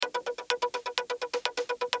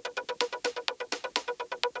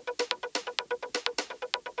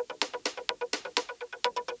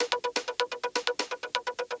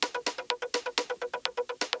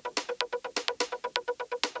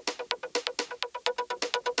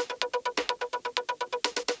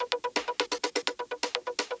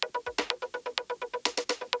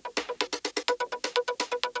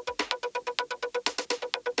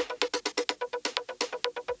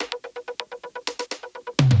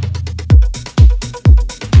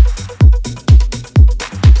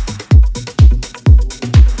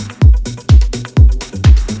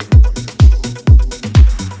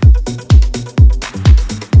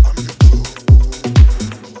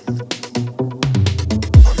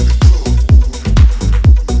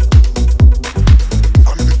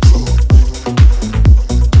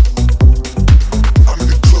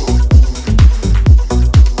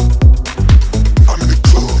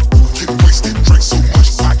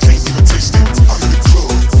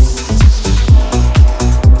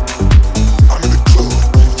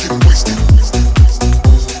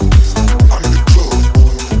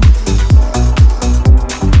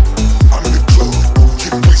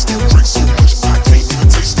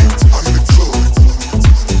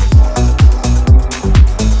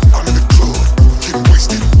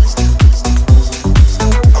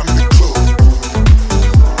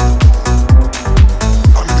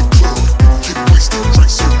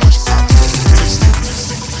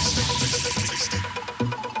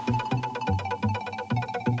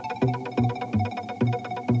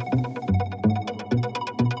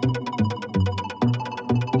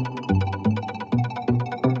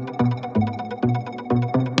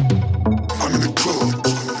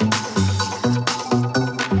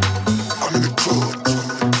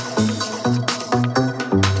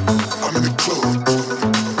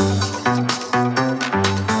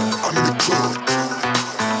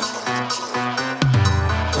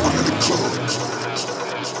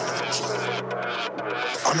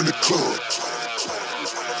in the club.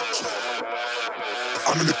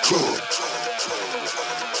 I'm in the club.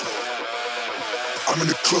 I'm in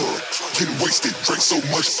the club. Getting wasted. Drink so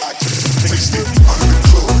much I can't taste it. I'm in the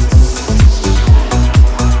club.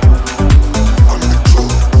 I'm in the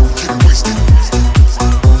club. Getting wasted.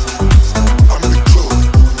 I'm in the club.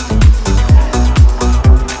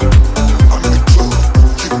 I'm in the club.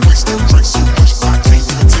 Getting wasted. Drink so much I can't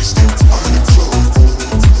even taste it. I'm in the club.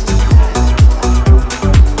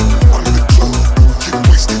 I'm in the club. Getting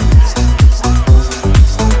wasted.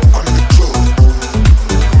 I'm in the club.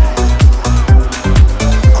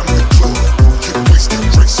 I'm in the club. Getting wasted.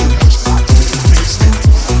 Drink so much I can't taste it.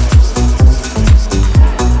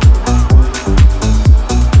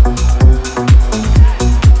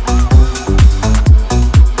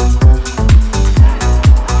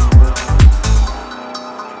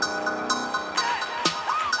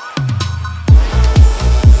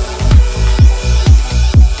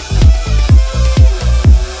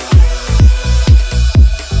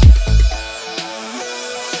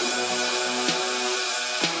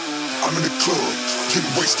 I'm in the club,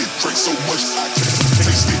 getting wasted, drink so much I can't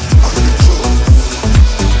taste it. I'm in the